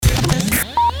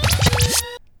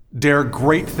Dare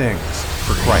great things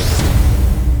for Christ.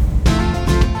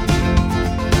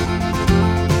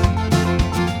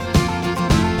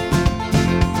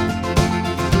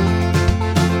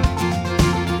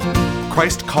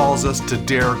 Christ calls us to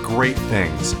dare great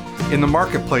things. In the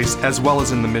marketplace, as well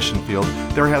as in the mission field,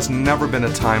 there has never been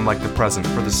a time like the present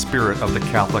for the spirit of the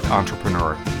Catholic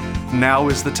entrepreneur. Now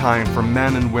is the time for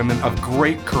men and women of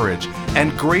great courage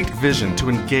and great vision to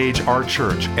engage our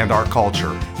church and our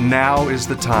culture. Now is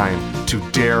the time to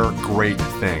dare great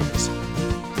things.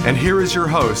 And here is your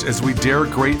host as we dare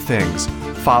great things,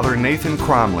 Father Nathan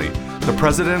Cromly, the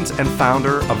president and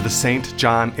founder of the St.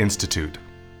 John Institute.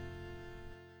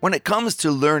 When it comes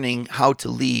to learning how to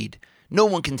lead, no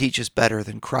one can teach us better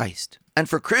than Christ. And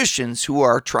for Christians who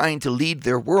are trying to lead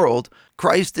their world,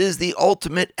 Christ is the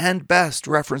ultimate and best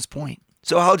reference point.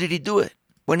 So how did he do it?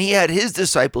 When he had his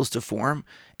disciples to form,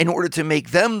 in order to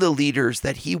make them the leaders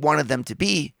that he wanted them to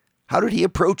be, how did he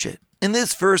approach it? In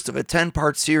this first of a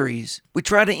 10-part series, we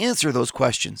try to answer those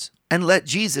questions and let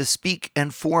Jesus speak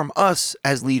and form us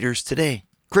as leaders today.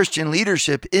 Christian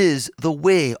leadership is the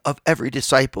way of every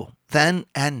disciple, then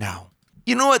and now.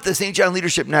 You know, at the St. John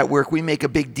Leadership Network, we make a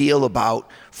big deal about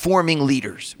forming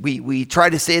leaders. We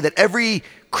try to say that every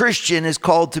Christian is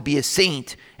called to be a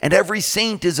saint, and every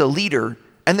saint is a leader,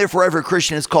 and therefore every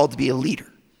Christian is called to be a leader.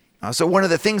 So one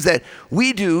of the things that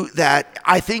we do that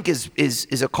I think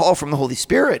is a call from the Holy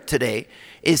Spirit today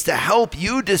is to help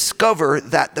you discover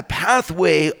that the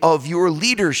pathway of your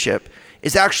leadership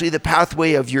is actually the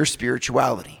pathway of your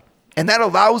spirituality. And that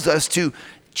allows us to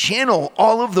channel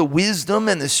all of the wisdom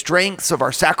and the strengths of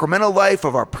our sacramental life,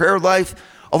 of our prayer life,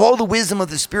 of all the wisdom of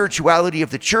the spirituality of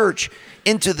the church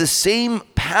into the same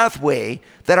pathway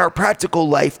that our practical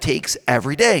life takes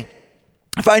every day.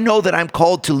 If I know that I'm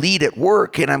called to lead at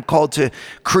work and I'm called to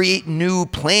create new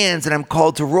plans and I'm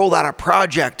called to roll out a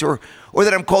project or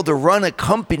that I'm called to run a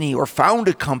company or found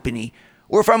a company,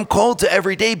 or if I'm called to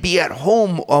every day be at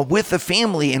home with the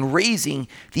family and raising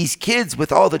these kids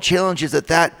with all the challenges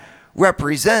that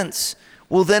represents,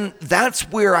 well, then that's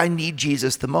where I need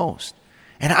Jesus the most.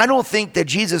 And I don't think that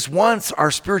Jesus wants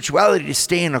our spirituality to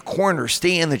stay in a corner,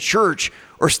 stay in the church,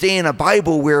 or stay in a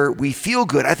Bible where we feel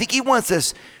good. I think he wants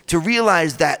us to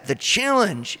realize that the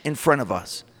challenge in front of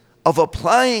us of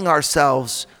applying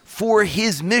ourselves for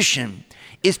his mission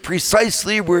is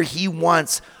precisely where he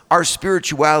wants our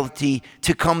spirituality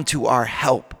to come to our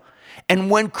help. And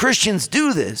when Christians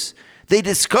do this, they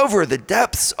discover the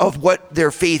depths of what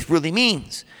their faith really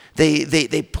means.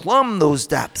 They plumb those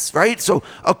depths, right? So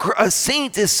a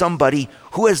saint is somebody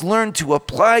who has learned to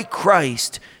apply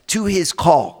Christ to his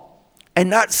call and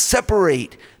not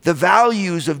separate the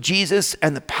values of Jesus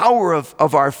and the power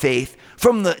of our faith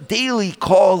from the daily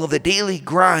call of the daily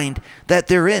grind that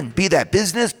they're in. Be that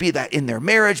business, be that in their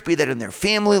marriage, be that in their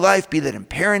family life, be that in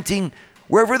parenting,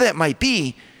 wherever that might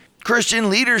be. Christian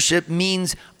leadership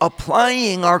means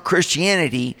applying our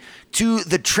Christianity to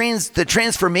the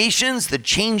transformations, the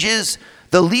changes,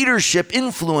 the leadership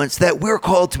influence that we're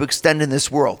called to extend in this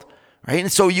world, right?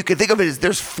 And so you can think of it as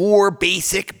there's four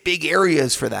basic big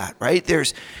areas for that, right?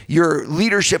 There's your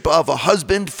leadership of a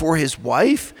husband for his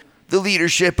wife, the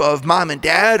leadership of mom and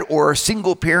dad or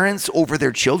single parents over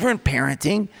their children,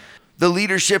 parenting, the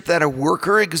leadership that a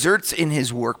worker exerts in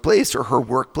his workplace or her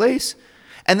workplace,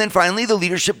 and then finally, the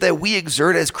leadership that we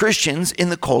exert as Christians in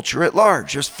the culture at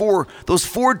large. Those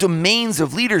four domains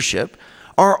of leadership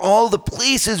are all the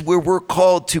places where we're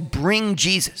called to bring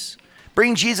Jesus.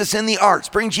 Bring Jesus in the arts,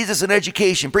 bring Jesus in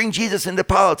education, bring Jesus into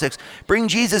politics, bring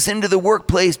Jesus into the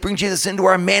workplace, bring Jesus into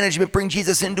our management, bring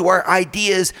Jesus into our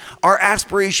ideas, our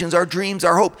aspirations, our dreams,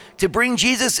 our hope, to bring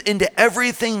Jesus into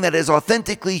everything that is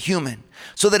authentically human,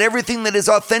 so that everything that is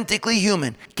authentically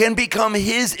human can become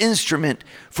his instrument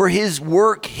for his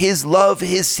work, his love,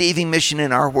 his saving mission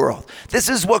in our world. This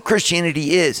is what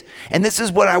Christianity is, and this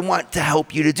is what I want to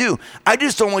help you to do. I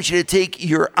just don't want you to take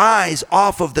your eyes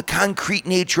off of the concrete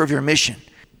nature of your mission.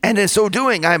 And in so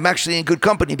doing, I'm actually in good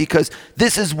company because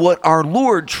this is what our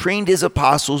Lord trained his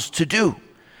apostles to do.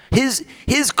 His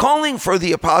calling for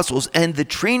the apostles and the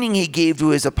training he gave to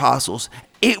his apostles,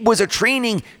 it was a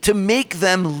training to make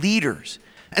them leaders.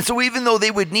 And so even though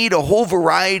they would need a whole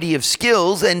variety of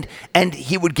skills and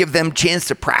he would give them a chance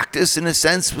to practice in a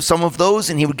sense with some of those,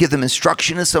 and he would give them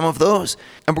instruction in some of those,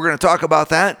 and we're going to talk about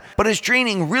that, but his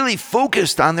training really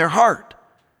focused on their heart.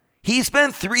 He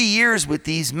spent 3 years with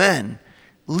these men,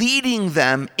 leading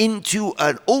them into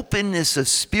an openness of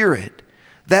spirit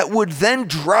that would then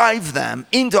drive them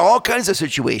into all kinds of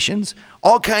situations,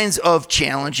 all kinds of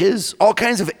challenges, all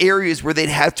kinds of areas where they'd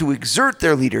have to exert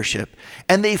their leadership.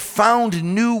 And they found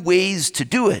new ways to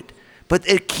do it but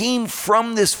it came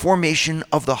from this formation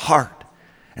of the heart.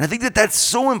 And I think that that's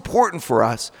so important for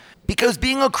us, because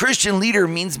being a Christian leader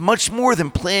means much more than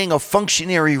playing a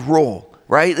functionary role,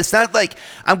 right? It's not like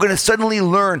I'm going to suddenly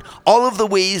learn all of the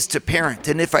ways to parent,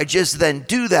 and if I just then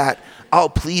do that, I'll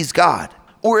please God.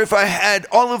 Or if I had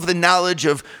all of the knowledge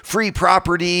of free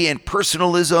property and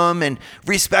personalism and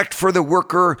respect for the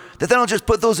worker, that then I'll just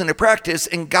put those into practice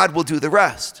and God will do the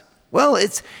rest. Well,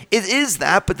 it is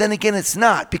that, but then again, it's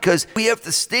not, because we have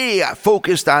to stay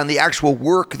focused on the actual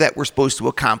work that we're supposed to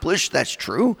accomplish. That's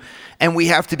true. And we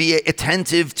have to be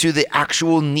attentive to the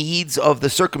actual needs of the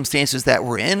circumstances that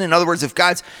we're in. In other words, if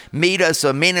God's made us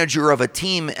a manager of a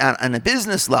team on a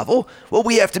business level, well,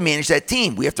 we have to manage that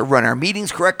team. We have to run our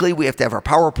meetings correctly. We have to have our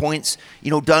PowerPoints,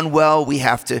 done well. We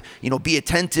have to, be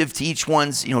attentive to each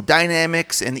one's,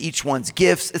 dynamics and each one's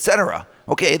gifts, etc.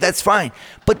 Okay, that's fine.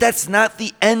 But that's not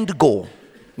the end goal.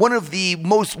 One of the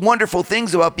most wonderful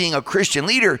things about being a Christian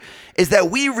leader is that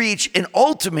we reach an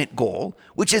ultimate goal,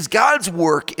 which is God's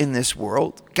work in this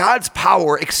world, God's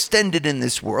power extended in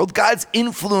this world, God's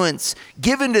influence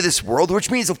given to this world,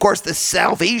 which means, of course, the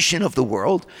salvation of the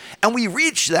world. And we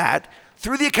reach that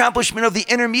through the accomplishment of the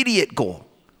intermediate goal,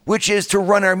 which is to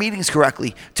run our meetings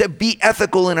correctly, to be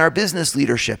ethical in our business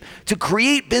leadership, to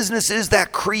create businesses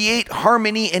that create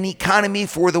harmony and economy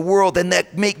for the world, and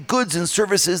that make goods and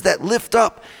services that lift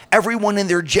up everyone in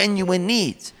their genuine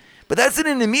needs. But that's an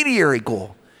intermediary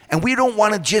goal, and we don't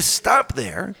want to just stop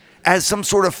there as some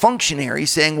sort of functionary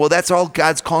saying, well, that's all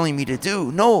God's calling me to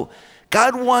do. No,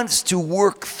 God wants to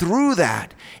work through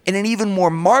that in an even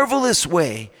more marvelous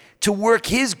way, to work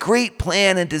his great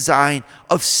plan and design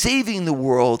of saving the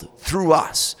world through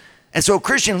us. And so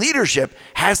Christian leadership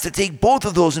has to take both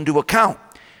of those into account.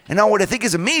 And now what I think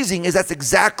is amazing is that's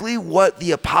exactly what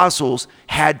the apostles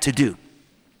had to do.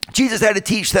 Jesus had to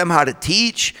teach them how to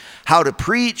teach, how to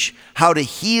preach, how to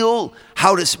heal,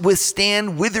 how to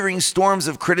withstand withering storms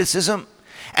of criticism.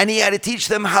 And he had to teach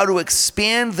them how to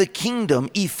expand the kingdom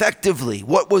effectively.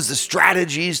 What was the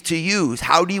strategies to use?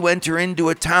 How do you enter into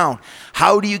a town?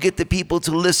 How do you get the people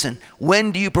to listen?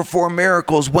 When do you perform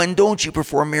miracles? When don't you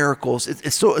perform miracles?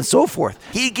 And so forth.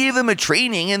 He gave them a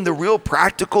training in the real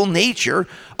practical nature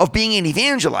of being an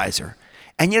evangelizer.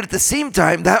 And yet at the same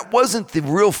time, that wasn't the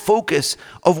real focus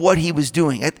of what he was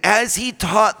doing. As he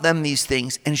taught them these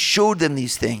things and showed them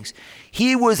these things,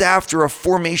 he was after a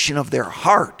formation of their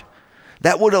heart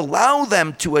that would allow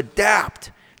them to adapt,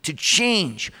 to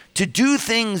change, to do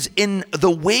things in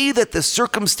the way that the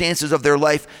circumstances of their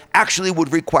life actually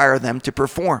would require them to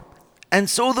perform. And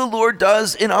so the Lord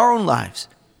does in our own lives.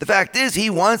 The fact is,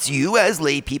 he wants you as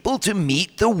lay people to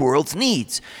meet the world's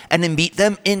needs and to meet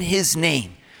them in his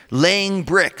name. Laying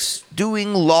bricks,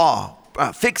 doing law,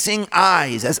 fixing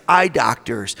eyes as eye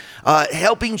doctors,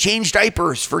 helping change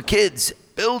diapers for kids,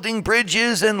 building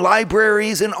bridges and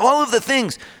libraries and all of the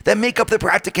things that make up the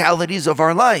practicalities of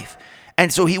our life.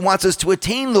 And so he wants us to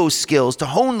attain those skills, to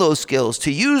hone those skills,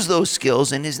 to use those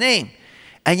skills in his name.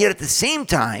 And yet at the same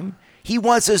time, he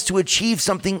wants us to achieve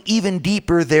something even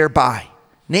deeper thereby.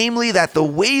 Namely, that the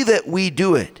way that we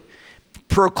do it,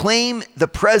 proclaim the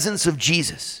presence of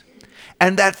Jesus,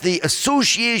 and that the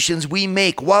associations we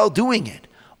make while doing it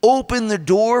open the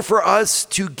door for us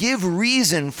to give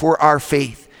reason for our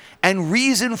faith and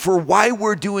reason for why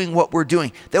we're doing what we're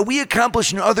doing. That we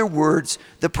accomplish, in other words,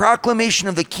 the proclamation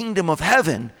of the kingdom of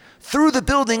heaven through the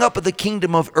building up of the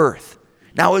kingdom of earth.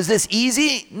 Now, is this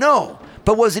easy? No.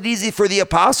 But was it easy for the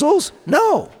apostles?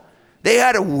 No. They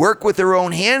had to work with their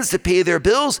own hands to pay their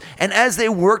bills. And as they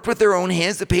worked with their own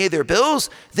hands to pay their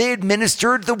bills, they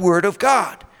administered the word of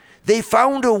God. They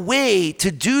found a way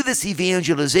to do this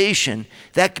evangelization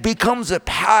that becomes a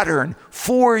pattern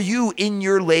for you in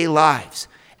your lay lives.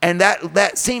 And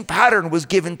that same pattern was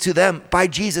given to them by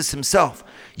Jesus himself.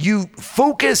 You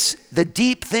focus the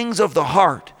deep things of the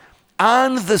heart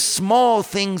on the small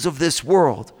things of this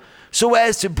world, so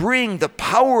as to bring the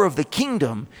power of the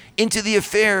kingdom into the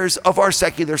affairs of our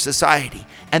secular society.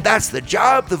 And that's the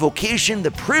job, the vocation, the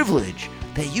privilege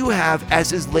that you have as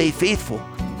his lay faithful.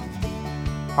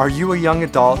 Are you a young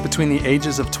adult between the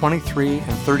ages of 23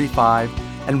 and 35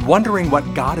 and wondering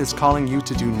what God is calling you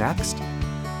to do next?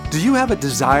 Do you have a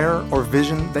desire or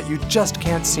vision that you just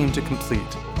can't seem to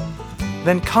complete?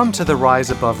 Then come to the Rise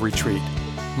Above Retreat,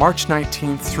 March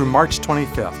 19th through March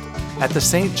 25th at the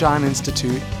St. John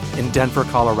Institute in Denver,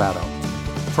 Colorado.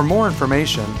 For more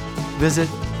information, visit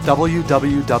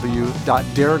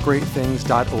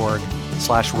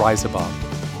www.daregreatthings.org/riseabove.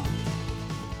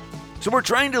 So we're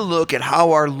trying to look at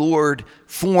how our Lord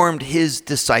formed his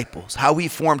disciples, how he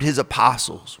formed his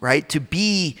apostles, right? To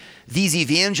be these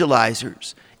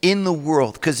evangelizers in the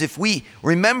world. Because if we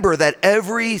remember that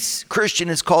every Christian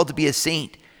is called to be a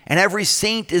saint, and every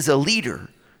saint is a leader,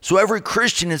 so every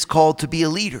Christian is called to be a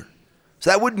leader. So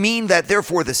that would mean that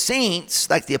therefore the saints,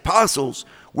 like the apostles,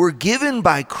 were given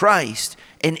by Christ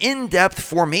an in-depth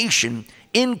formation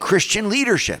in Christian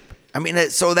leadership. I mean,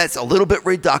 so that's a little bit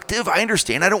reductive. I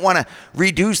understand. I don't want to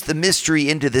reduce the mystery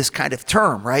into this kind of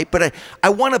term, right? But I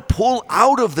want to pull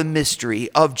out of the mystery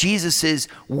of Jesus's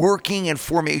working and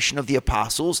formation of the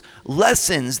apostles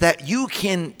lessons that you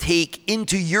can take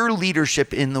into your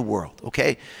leadership in the world,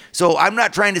 okay? So I'm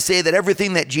not trying to say that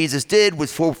everything that Jesus did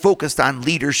was focused on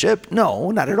leadership.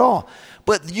 No, not at all.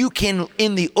 But you can,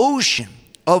 in the ocean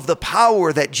of the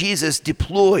power that Jesus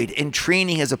deployed in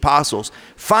training his apostles,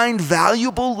 find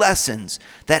valuable lessons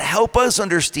that help us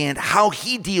understand how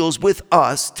he deals with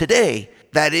us today.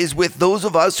 That is, with those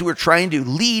of us who are trying to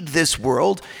lead this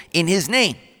world in his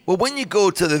name. Well, when you go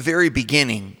to the very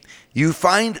beginning, you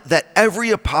find that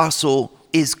every apostle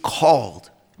is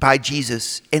called by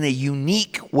Jesus in a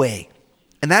unique way.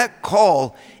 And that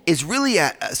call is really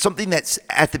something that's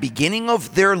at the beginning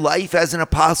of their life as an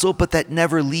apostle, but that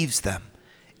never leaves them.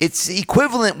 It's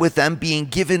equivalent with them being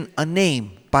given a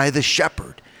name by the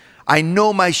shepherd. I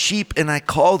know my sheep and I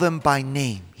call them by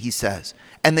name, he says,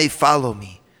 and they follow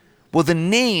me. Well, the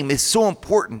name is so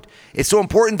important. It's so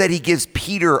important that he gives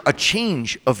Peter a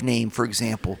change of name, for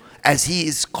example, as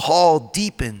his call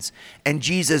deepens. And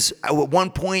Jesus, at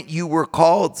one point you were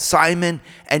called Simon,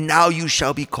 and now you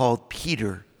shall be called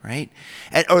Peter. Right?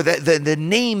 Or the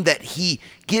name that he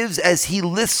gives as he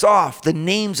lists off the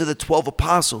names of the 12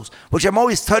 apostles, which I'm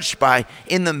always touched by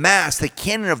in the Mass, the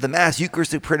canon of the Mass,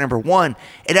 Eucharistic prayer number 1,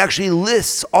 it actually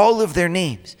lists all of their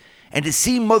names. And to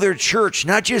see Mother Church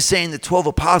not just saying the 12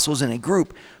 apostles in a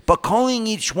group, but calling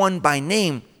each one by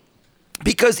name,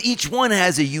 because each one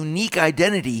has a unique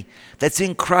identity that's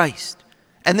in Christ.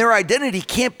 And their identity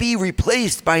can't be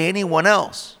replaced by anyone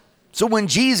else. So when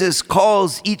Jesus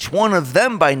calls each one of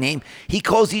them by name, he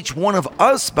calls each one of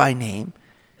us by name.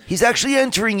 He's actually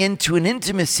entering into an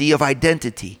intimacy of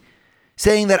identity,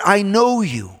 saying that I know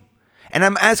you, and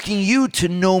I'm asking you to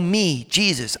know me,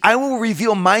 Jesus. I will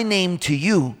reveal my name to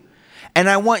you, and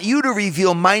I want you to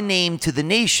reveal my name to the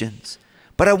nations,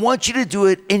 but I want you to do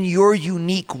it in your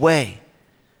unique way.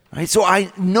 Right? So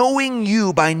knowing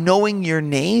you by knowing your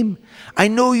name, I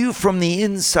know you from the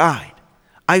inside.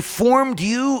 I formed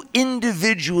you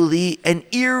individually and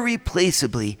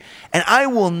irreplaceably, and I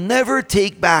will never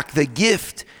take back the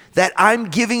gift that I'm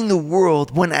giving the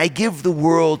world when I give the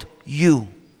world you.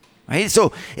 Right?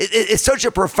 So it's such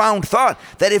a profound thought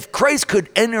that if Christ could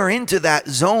enter into that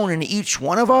zone in each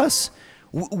one of us,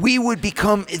 we would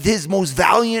become his most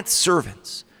valiant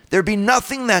servants. There'd be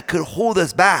nothing that could hold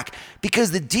us back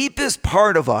because the deepest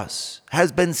part of us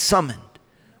has been summoned.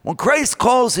 When Christ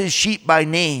calls his sheep by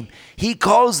name, he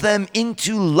calls them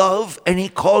into love and he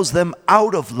calls them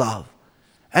out of love.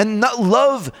 And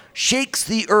love shakes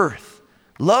the earth.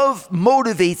 Love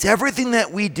motivates everything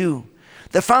that we do.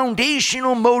 The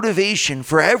foundational motivation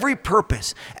for every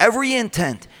purpose, every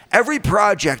intent, every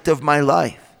project of my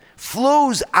life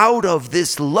flows out of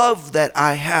this love that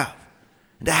I have.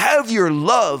 And to have your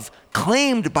love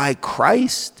claimed by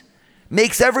Christ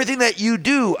makes everything that you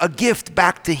do a gift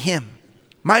back to him.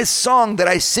 My song that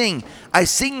I sing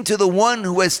to the one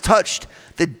who has touched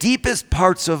the deepest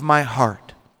parts of my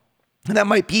heart. And that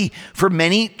might be for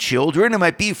many children, it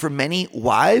might be for many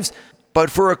wives, but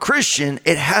for a Christian,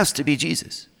 it has to be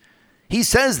Jesus. He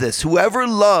says this, whoever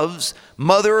loves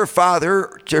mother or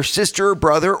father or sister or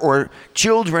brother or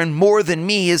children more than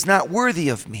me is not worthy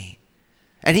of me.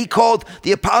 And he called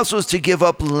the apostles to give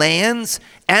up lands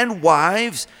and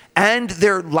wives and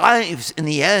their lives in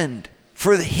the end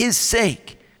for his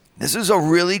sake. This is a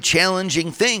really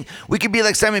challenging thing. We could be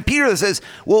like Simon Peter that says,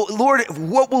 well, Lord,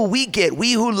 what will we get?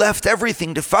 We who left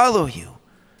everything to follow you.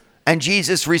 And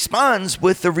Jesus responds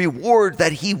with the reward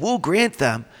that he will grant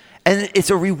them. And it's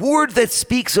a reward that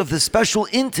speaks of the special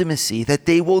intimacy that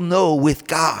they will know with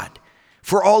God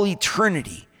for all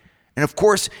eternity. And of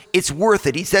course, it's worth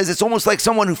it. He says it's almost like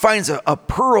someone who finds a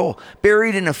pearl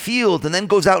buried in a field and then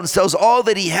goes out and sells all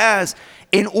that he has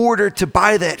in order to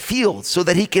buy that field so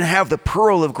that he can have the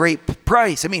pearl of great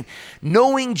price. I mean,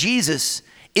 knowing Jesus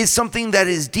is something that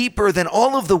is deeper than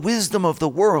all of the wisdom of the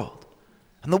world.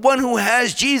 And the one who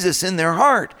has Jesus in their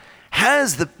heart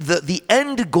has the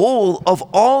end goal of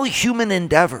all human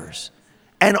endeavors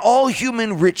and all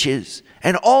human riches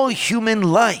and all human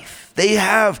life. They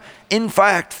have, in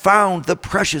fact, found the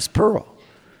precious pearl.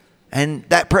 And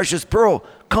that precious pearl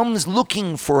comes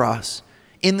looking for us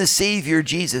in the Savior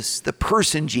Jesus, the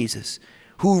person Jesus,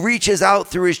 who reaches out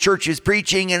through his church's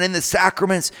preaching and in the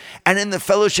sacraments and in the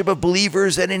fellowship of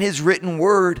believers and in his written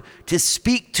word to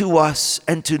speak to us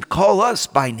and to call us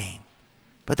by name.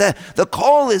 But the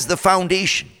call is the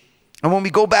foundation. And when we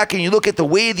go back and you look at the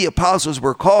way the apostles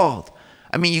were called,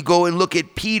 I mean, you go and look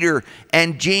at Peter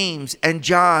and James and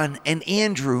John and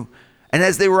Andrew, and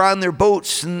as they were on their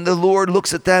boats, and the Lord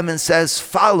looks at them and says,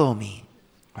 "Follow me,"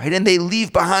 right? And they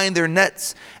leave behind their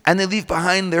nets and they leave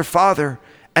behind their father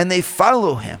and they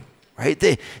follow him, right?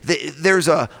 There's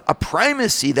a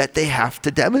primacy that they have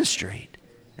to demonstrate.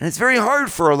 And it's very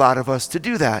hard for a lot of us to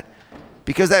do that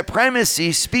because that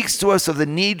primacy speaks to us of the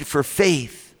need for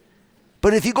faith.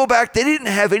 But if you go back, they didn't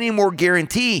have any more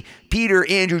guarantee, Peter,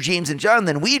 Andrew, James, and John,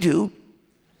 than we do.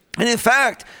 And in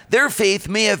fact, their faith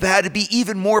may have had to be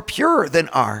even more pure than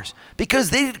ours because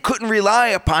they couldn't rely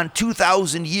upon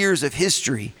 2,000 years of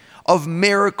history of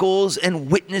miracles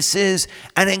and witnesses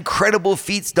and incredible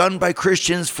feats done by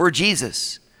Christians for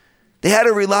Jesus. They had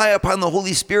to rely upon the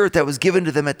Holy Spirit that was given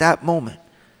to them at that moment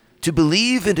to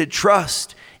believe and to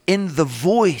trust in the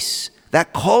voice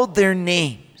that called their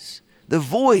names, the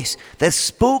voice that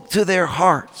spoke to their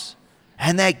hearts,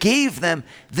 and that gave them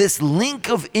this link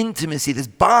of intimacy, this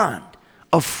bond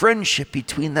of friendship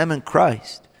between them and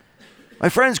Christ. My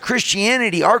friends,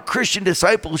 Christianity, our Christian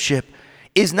discipleship,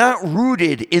 is not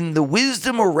rooted in the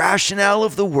wisdom or rationale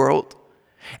of the world,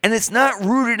 and it's not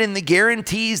rooted in the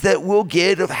guarantees that we'll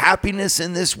get of happiness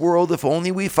in this world if only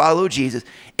we follow Jesus.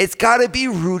 It's got to be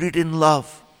rooted in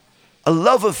love, a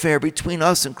love affair between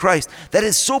us and Christ that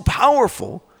is so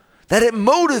powerful that it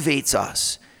motivates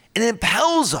us and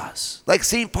impels us. Like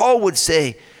St. Paul would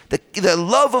say, the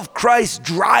love of Christ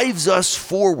drives us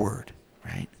forward,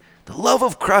 right? The love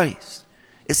of Christ.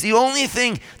 It's the only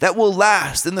thing that will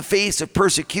last in the face of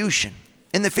persecution,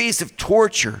 in the face of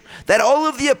torture, that all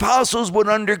of the apostles would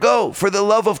undergo for the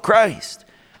love of Christ,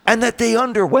 and that they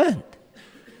underwent.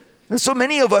 And so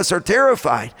many of us are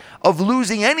terrified of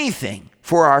losing anything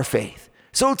for our faith.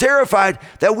 So terrified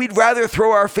that we'd rather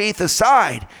throw our faith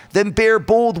aside than bear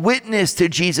bold witness to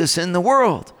Jesus in the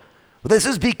world. Well, this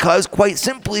is because, quite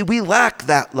simply, we lack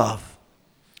that love.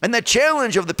 And the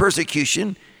challenge of the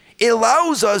persecution, it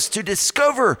allows us to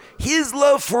discover his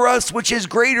love for us, which is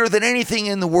greater than anything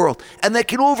in the world, and that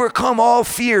can overcome all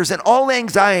fears and all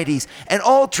anxieties and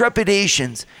all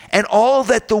trepidations and all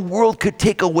that the world could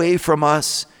take away from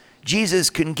us. Jesus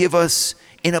can give us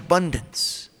in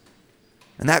abundance.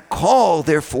 And that call,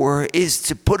 therefore, is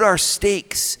to put our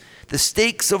stakes, the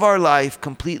stakes of our life,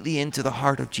 completely into the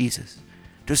heart of Jesus,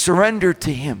 to surrender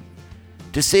to him,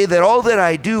 to say that all that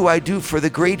I do for the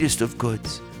greatest of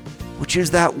goods, which is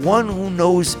that one who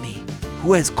knows me,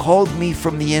 who has called me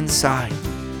from the inside,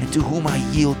 and to whom I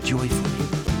yield joyfully.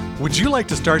 Would you like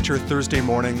to start your Thursday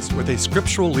mornings with a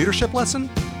scriptural leadership lesson?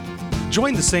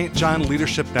 Join the St. John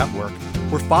Leadership Network,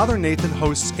 where Father Nathan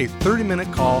hosts a 30-minute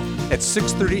call at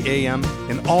 6:30 a.m.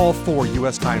 in all 4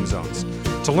 U.S. time zones.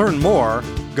 To learn more,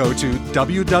 go to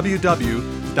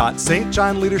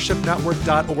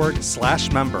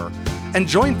www.stjohnleadershipnetwork.org/member and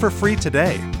join for free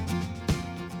today.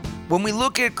 When we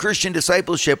look at Christian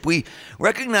discipleship, we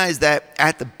recognize that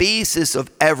at the basis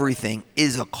of everything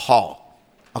is a call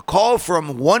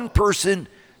from one person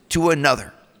to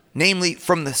another, namely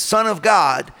from the Son of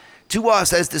God to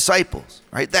us as disciples,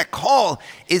 right? That call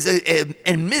is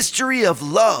a mystery of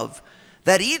love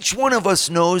that each one of us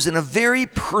knows in a very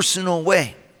personal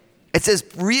way. It's as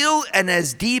real and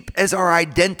as deep as our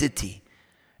identity.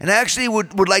 And I actually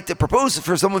would like to propose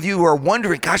for some of you who are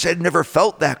wondering, gosh, I'd never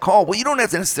felt that call. Well, you don't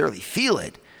have to necessarily feel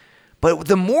it. But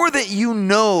the more that you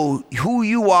know who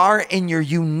you are in your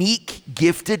unique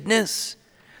giftedness,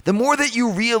 the more that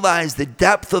you realize the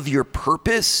depth of your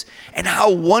purpose and how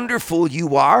wonderful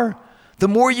you are, the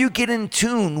more you get in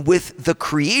tune with the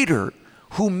Creator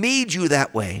who made you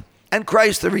that way, and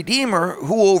Christ the Redeemer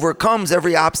who overcomes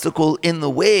every obstacle in the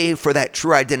way for that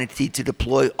true identity to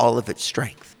deploy all of its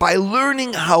strength. By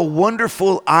learning how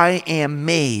wonderful I am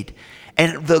made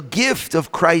and the gift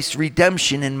of Christ's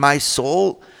redemption in my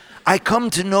soul, I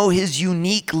come to know his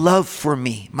unique love for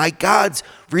me, my God's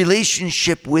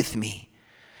relationship with me.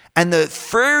 And the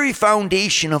very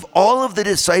foundation of all of the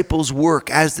disciples' work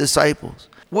as disciples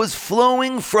was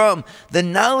flowing from the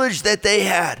knowledge that they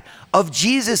had of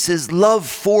Jesus' love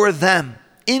for them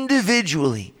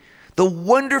individually, the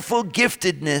wonderful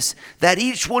giftedness that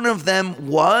each one of them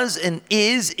was and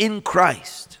is in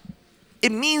Christ.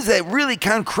 It means that really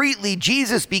concretely,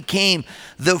 Jesus became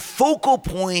the focal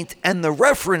point and the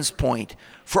reference point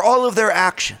for all of their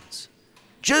actions.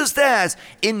 Just as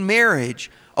in marriage,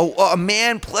 a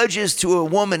man pledges to a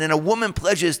woman and a woman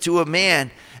pledges to a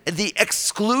man, the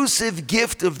exclusive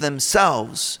gift of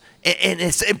themselves. And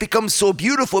it becomes so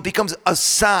beautiful, it becomes a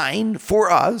sign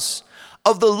for us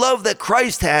of the love that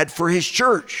Christ had for his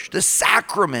church. The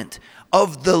sacrament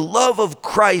of the love of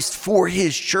Christ for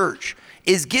his church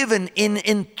is given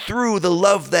in through the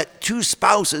love that two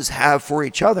spouses have for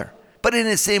each other. But in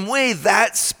the same way,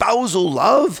 that spousal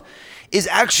love is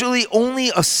actually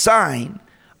only a sign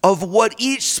of what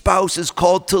each spouse is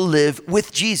called to live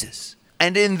with Jesus.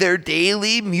 And in their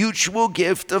daily mutual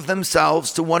gift of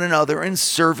themselves to one another in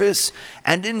service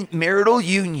and in marital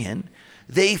union,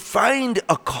 they find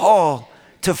a call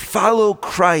to follow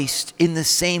Christ in the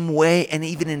same way, and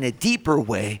even in a deeper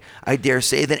way, I dare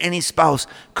say, than any spouse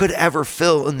could ever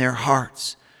feel in their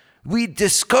hearts. We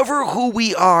discover who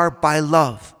we are by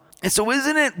love. And so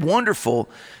isn't it wonderful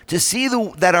to see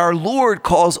that our Lord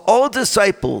calls all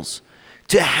disciples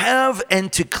to have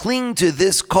and to cling to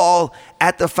this call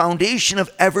at the foundation of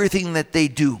everything that they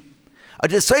do. A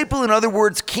disciple, in other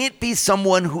words, can't be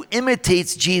someone who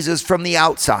imitates Jesus from the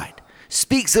outside,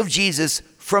 speaks of Jesus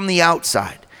from the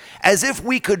outside, as if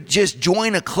we could just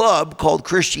join a club called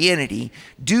Christianity,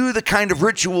 do the kind of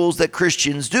rituals that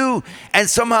Christians do, and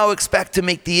somehow expect to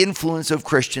make the influence of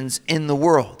Christians in the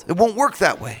world. It won't work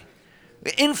that way.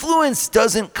 Influence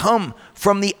doesn't come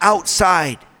from the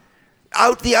outside.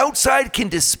 The outside can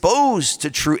dispose to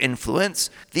true influence.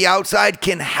 The outside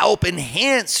can help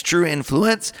enhance true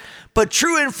influence. But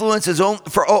true influence is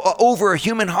over a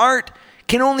human heart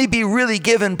can only be really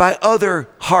given by other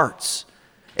hearts.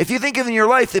 If you think of in your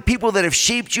life the people that have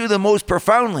shaped you the most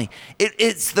profoundly,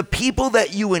 it's the people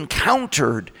that you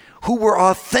encountered who were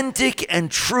authentic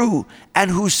and true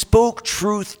and who spoke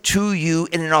truth to you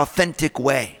in an authentic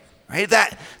way. Right?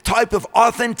 That type of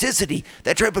authenticity,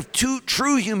 that type of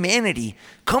true humanity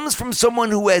comes from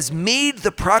someone who has made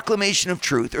the proclamation of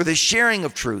truth or the sharing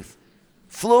of truth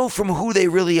flow from who they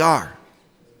really are.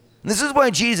 And this is why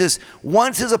Jesus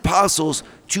wants his apostles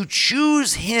to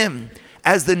choose him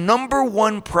as the number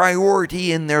one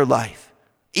priority in their life,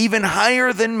 even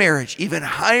higher than marriage, even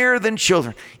higher than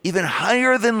children, even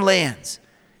higher than lands,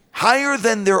 higher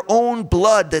than their own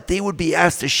blood that they would be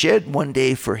asked to shed one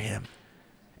day for him.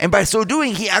 And by so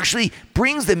doing, he actually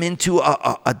brings them into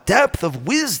a depth of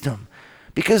wisdom,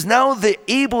 because now they're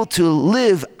able to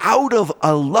live out of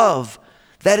a love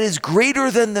that is greater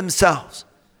than themselves.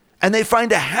 And they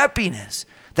find a happiness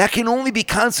that can only be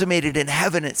consummated in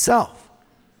heaven itself.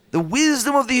 The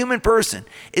wisdom of the human person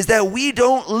is that we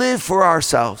don't live for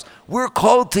ourselves. We're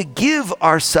called to give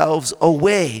ourselves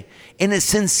away in a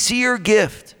sincere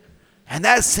gift. And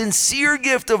that sincere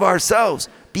gift of ourselves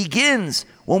begins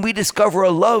when we discover a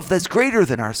love that's greater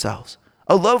than ourselves,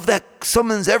 a love that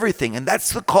summons everything. And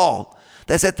that's the call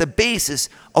that's at the basis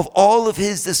of all of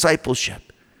his discipleship.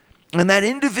 And that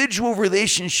individual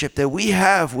relationship that we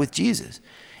have with Jesus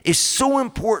is so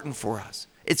important for us.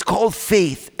 It's called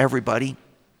faith, everybody.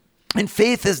 And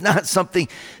faith is not something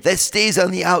that stays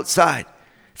on the outside.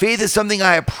 Faith is something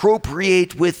I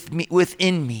appropriate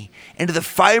within me, into the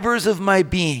fibers of my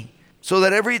being, so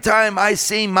that every time I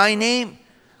say my name,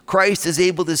 Christ is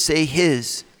able to say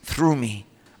his through me.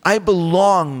 I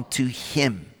belong to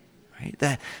him. Right?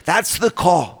 That's the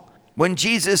call. When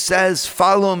Jesus says,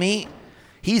 follow me,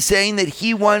 he's saying that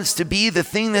he wants to be the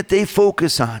thing that they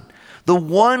focus on, the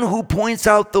one who points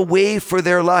out the way for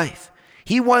their life.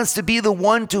 He wants to be the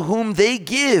one to whom they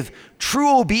give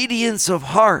true obedience of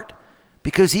heart,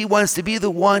 because he wants to be the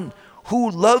one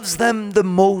who loves them the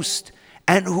most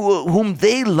and whom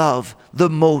they love the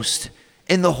most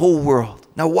in the whole world.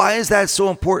 Now, why is that so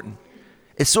important?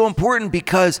 It's so important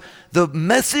because the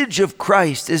message of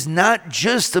Christ is not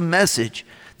just a message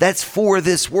that's for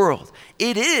this world.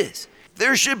 It is.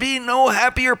 There should be no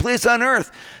happier place on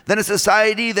earth than a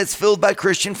society that's filled by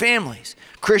Christian families,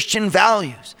 Christian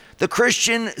values. The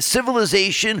Christian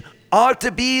civilization ought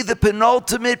to be the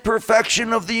penultimate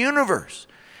perfection of the universe.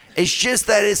 It's just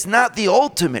that it's not the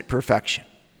ultimate perfection.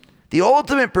 The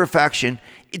ultimate perfection,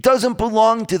 it doesn't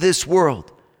belong to this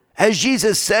world. As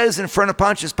Jesus says in front of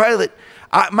Pontius Pilate,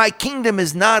 my kingdom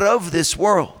is not of this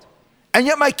world. And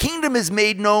yet my kingdom is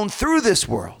made known through this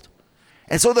world.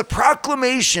 And so the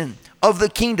proclamation of the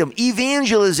kingdom,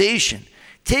 evangelization,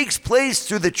 takes place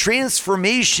through the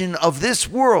transformation of this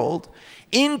world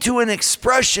into an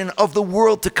expression of the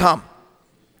world to come.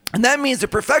 And that means the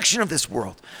perfection of this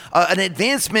world, an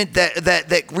advancement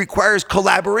that requires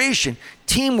collaboration,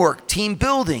 teamwork, team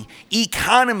building,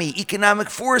 economic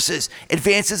forces,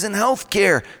 advances in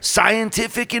healthcare,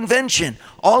 scientific invention,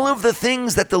 all of the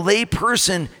things that the lay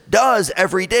person does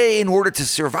every day in order to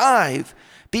survive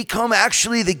become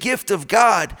actually the gift of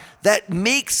God that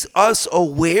makes us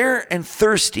aware and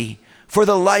thirsty for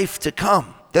the life to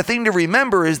come. The thing to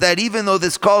remember is that even though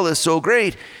this call is so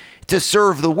great to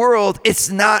serve the world, it's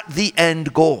not the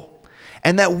end goal.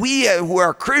 And that we who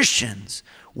are Christians,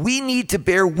 we need to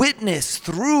bear witness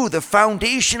through the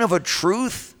foundation of a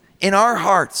truth in our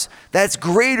hearts that's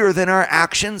greater than our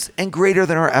actions and greater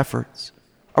than our efforts.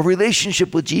 A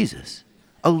relationship with Jesus,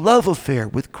 a love affair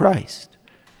with Christ.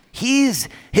 His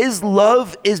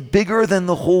love is bigger than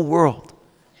the whole world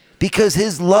because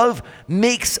his love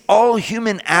makes all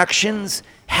human actions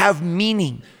have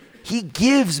meaning. He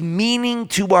gives meaning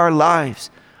to our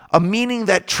lives, a meaning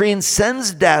that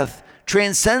transcends death,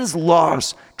 transcends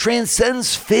loss,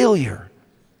 transcends failure.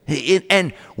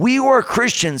 And we who are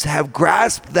Christians have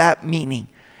grasped that meaning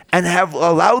and have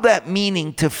allowed that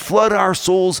meaning to flood our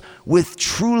souls with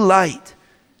true light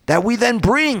that we then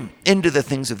bring into the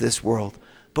things of this world,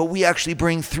 but we actually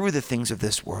bring through the things of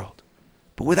this world.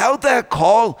 But without that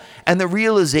call and the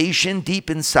realization deep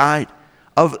inside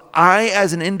of I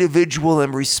as an individual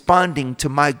am responding to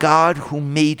my God who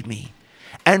made me,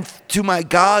 and to my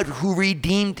God who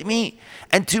redeemed me,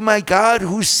 and to my God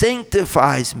who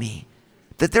sanctifies me,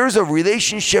 that there's a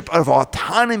relationship of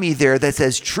autonomy there that's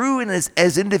as true and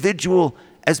as individual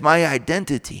as my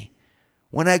identity.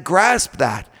 When I grasp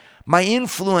that, my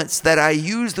influence that I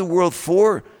use the world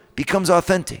for becomes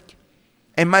authentic,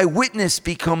 and my witness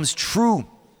becomes true,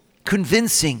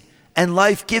 convincing, and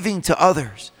life-giving to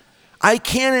others. I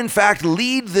can, in fact,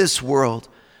 lead this world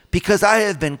because I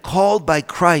have been called by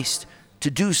Christ to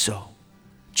do so.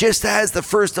 Just as the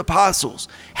first apostles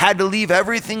had to leave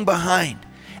everything behind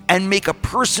and make a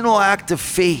personal act of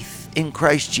faith in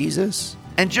Christ Jesus,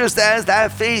 and just as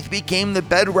that faith became the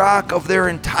bedrock of their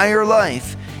entire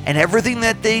life and everything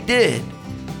that they did,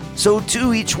 so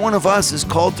too each one of us is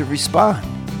called to respond.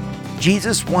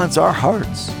 Jesus wants our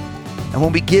hearts, and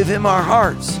when we give him our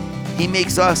hearts, he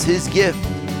makes us his gift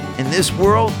in this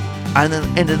world and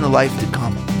in the life to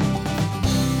come.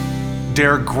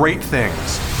 Dare great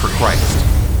things for Christ.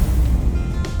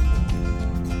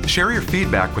 Share your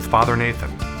feedback with Father Nathan.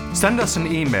 Send us an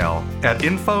email at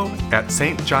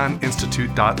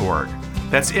info@stjohninstitute.org.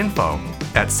 That's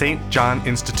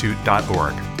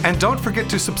info@stjohninstitute.org. And don't forget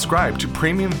to subscribe to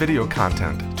premium video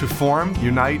content to form,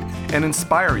 unite, and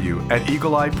inspire you at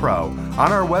Eagle Eye Pro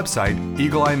on our website,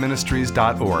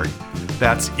 eagleeyeministries.org.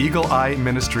 That's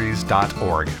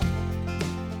eagleeyeministries.org.